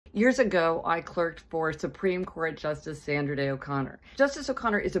Years ago, I clerked for Supreme Court Justice Sandra Day O'Connor. Justice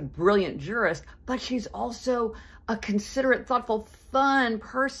O'Connor is a brilliant jurist, but she's also a considerate, thoughtful, fun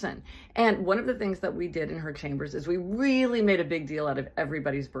person. And one of the things that we did in her chambers is we really made a big deal out of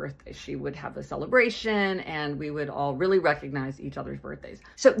everybody's birthday. She would have a celebration and we would all really recognize each other's birthdays.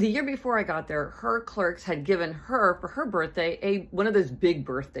 So the year before I got there, her clerks had given her, for her birthday, one of those big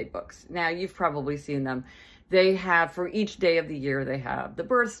birthday books. Now, you've probably seen them. They have, for each day of the year, they have the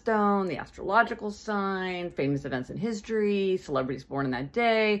birthstone, the astrological sign, famous events in history, celebrities born in that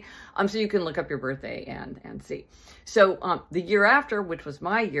day. So you can look up your birthday and see. So the year after, which was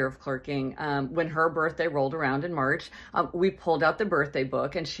my year of clerking, when her birthday rolled around in March, we pulled out the birthday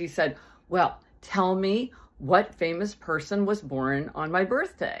book and she said, well, tell me what famous person was born on my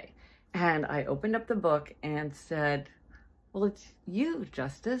birthday. And I opened up the book and said, well, it's you,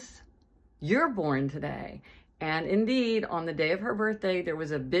 Justice. You're born today. And indeed, on the day of her birthday, there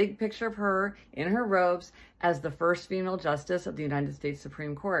was a big picture of her in her robes as the first female justice of the United States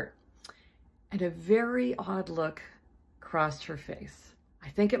Supreme Court. And a very odd look crossed her face. I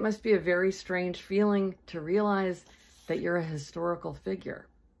think it must be a very strange feeling to realize that you're a historical figure.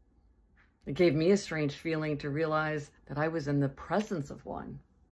 It gave me a strange feeling to realize that I was in the presence of one.